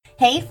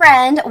Hey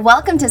friend,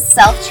 welcome to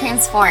Self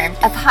Transformed,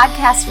 a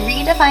podcast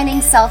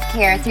redefining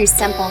self-care through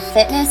simple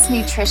fitness,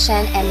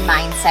 nutrition, and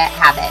mindset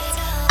habits.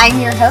 I'm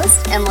your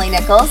host, Emily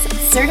Nichols,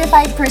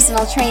 certified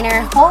personal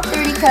trainer,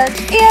 Whole30 coach,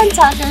 and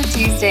Taco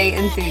Tuesday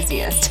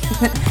enthusiast.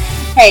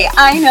 Hey,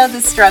 I know the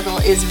struggle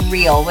is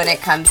real when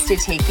it comes to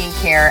taking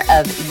care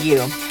of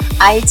you.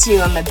 I too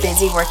am a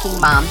busy working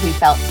mom who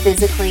felt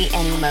physically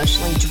and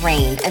emotionally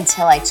drained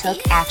until I took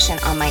action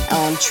on my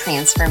own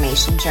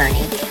transformation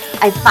journey.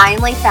 I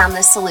finally found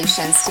the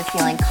solutions to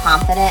feeling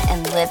confident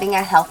and living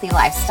a healthy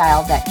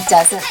lifestyle that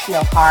doesn't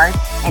feel hard,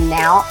 and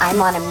now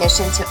I'm on a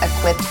mission to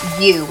equip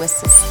you with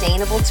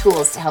sustainable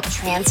tools to help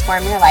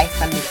transform your life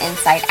from the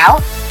inside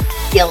out,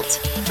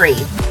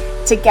 guilt-free.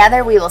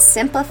 Together, we will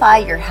simplify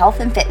your health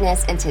and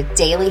fitness into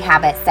daily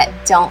habits that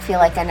don't feel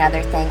like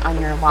another thing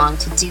on your long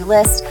to-do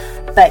list,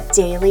 but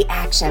daily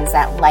actions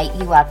that light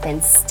you up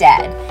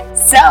instead.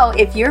 So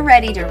if you're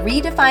ready to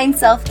redefine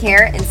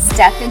self-care and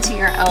step into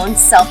your own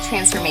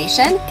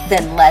self-transformation,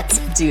 then let's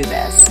do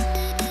this.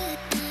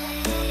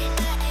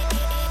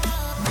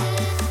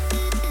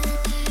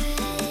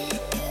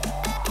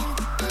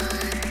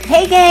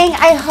 Hey gang,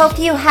 I hope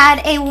you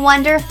had a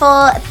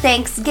wonderful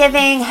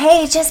Thanksgiving.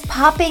 Hey, just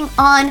popping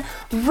on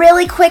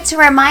really quick to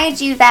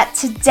remind you that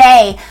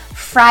today,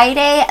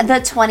 Friday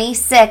the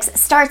 26th,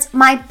 starts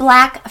my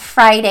Black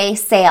Friday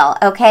sale,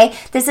 okay?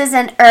 This is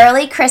an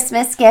early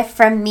Christmas gift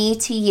from me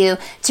to you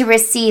to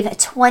receive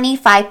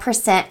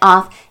 25%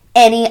 off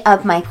any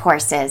of my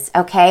courses,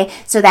 okay?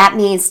 So that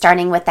means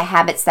starting with the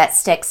Habits That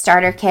Stick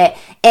starter kit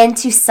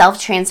into Self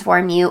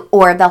Transform You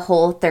or the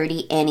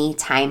Whole30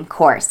 Anytime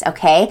course,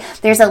 okay?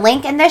 There's a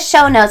link in the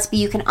show notes, but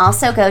you can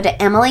also go to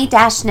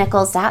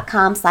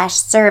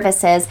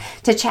emily-nichols.com/services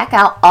to check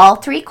out all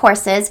three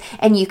courses,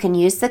 and you can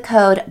use the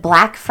code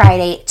Black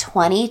Friday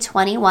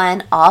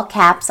 2021, all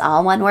caps,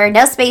 all one word,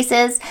 no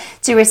spaces,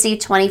 to receive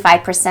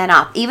 25%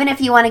 off. Even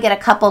if you want to get a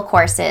couple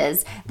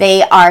courses,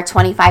 they are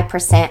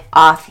 25%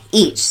 off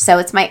each. So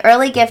it's my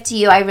early gift to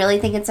you. I really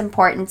think it's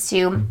important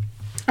to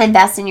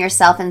invest in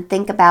yourself and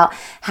think about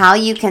how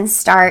you can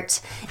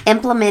start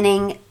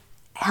implementing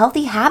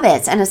healthy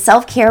habits and a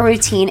self-care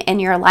routine in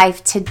your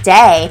life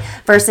today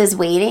versus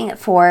waiting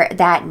for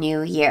that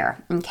new year,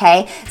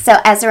 okay? So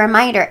as a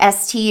reminder,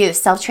 STU,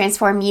 Self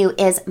Transform You,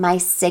 is my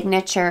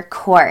signature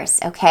course,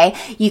 okay?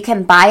 You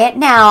can buy it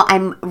now.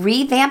 I'm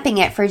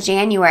revamping it for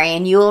January,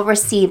 and you will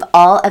receive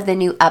all of the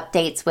new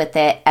updates with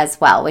it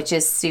as well, which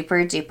is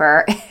super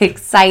duper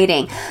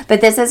exciting.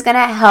 But this is going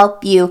to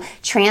help you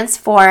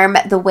transform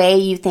the way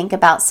you think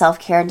about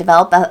self-care and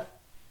develop a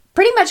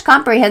pretty much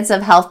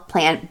comprehensive health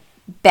plan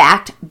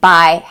backed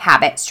by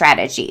habit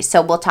strategy.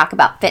 So we'll talk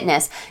about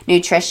fitness,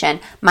 nutrition,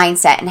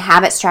 mindset, and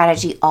habit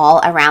strategy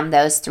all around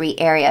those three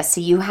areas.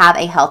 So you have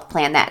a health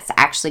plan that's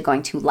actually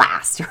going to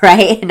last,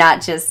 right?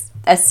 Not just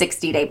a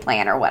 60-day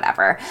plan or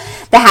whatever.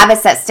 The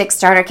Habits That Stick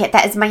starter kit,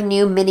 that is my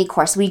new mini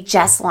course. We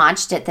just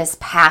launched it this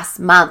past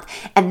month,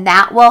 and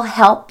that will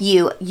help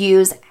you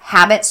use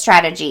habit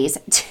strategies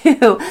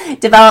to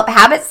develop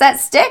habits that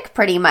stick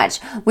pretty much.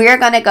 We're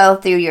going to go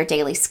through your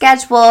daily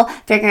schedule,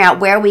 figuring out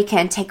where we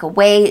can take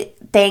away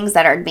things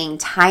that are being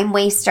time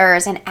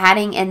wasters and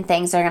adding in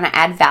things that are going to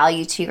add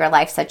value to your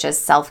life, such as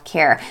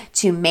self-care,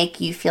 to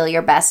make you feel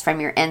your best from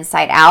your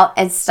inside out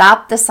and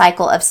stop the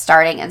cycle of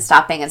starting and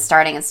stopping and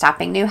starting and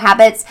stopping new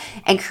habits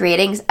and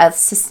creating a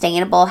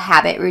sustainable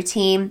habit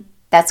routine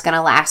that's going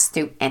to last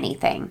through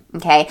anything,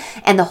 okay?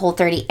 And the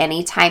Whole30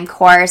 Anytime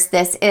course,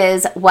 this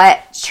is what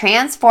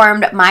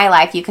transformed my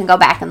life. You can go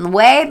back and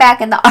way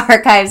back in the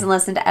archives and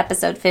listen to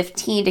episode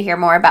 15 to hear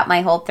more about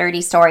my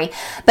Whole30 story.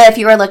 But if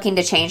you are looking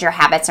to change your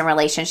habits and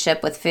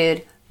relationship with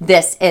food,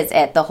 this is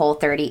it. The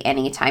Whole30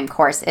 Anytime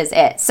course is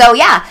it. So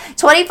yeah,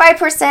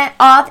 25%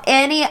 off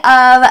any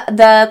of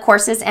the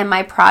courses in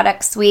my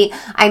product suite.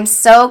 I'm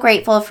so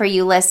grateful for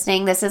you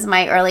listening. This is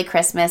my early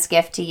Christmas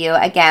gift to you.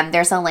 Again,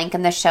 there's a link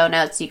in the show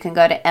notes. You can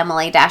go to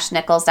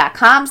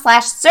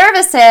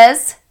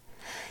emily-nichols.com/services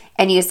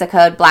and use the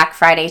code Black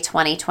Friday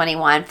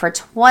 2021 for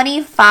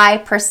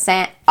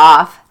 25%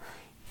 off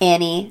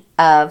any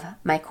of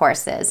my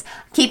courses.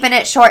 Keeping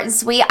it short and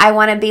sweet. I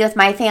want to be with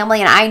my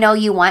family, and I know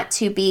you want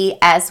to be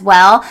as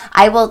well.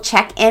 I will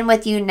check in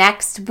with you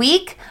next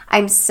week.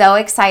 I'm so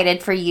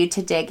excited for you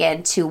to dig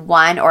into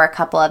one or a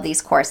couple of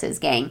these courses,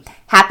 gang.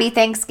 Happy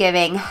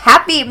Thanksgiving.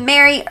 Happy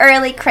Merry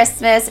Early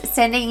Christmas.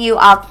 Sending you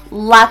all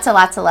lots of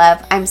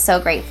love. I'm so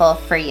grateful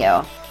for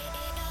you.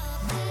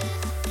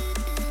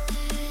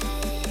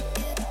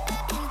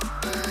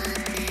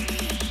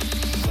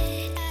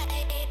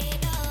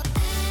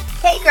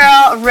 Hey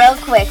girl, real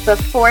quick,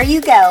 before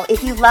you go,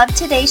 if you love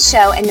today's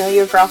show and know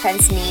your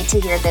girlfriends need to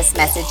hear this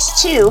message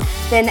too,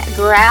 then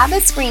grab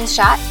a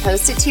screenshot,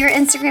 post it to your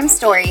Instagram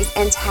stories,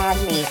 and tag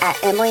me at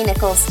Emily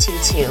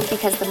Nichols22,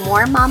 because the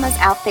more mamas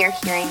out there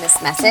hearing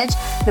this message,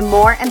 the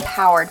more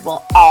empowered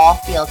we'll all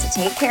feel to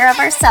take care of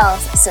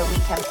ourselves so we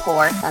can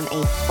pour from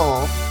a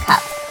full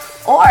cup.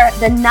 Or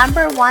the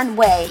number one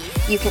way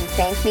you can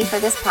thank me for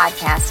this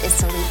podcast is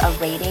to leave a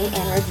rating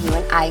and review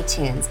in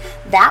iTunes.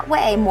 That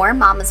way, more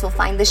mamas will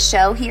find the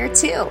show here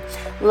too.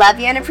 Love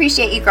you and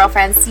appreciate you,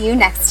 girlfriends. See you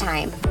next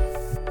time.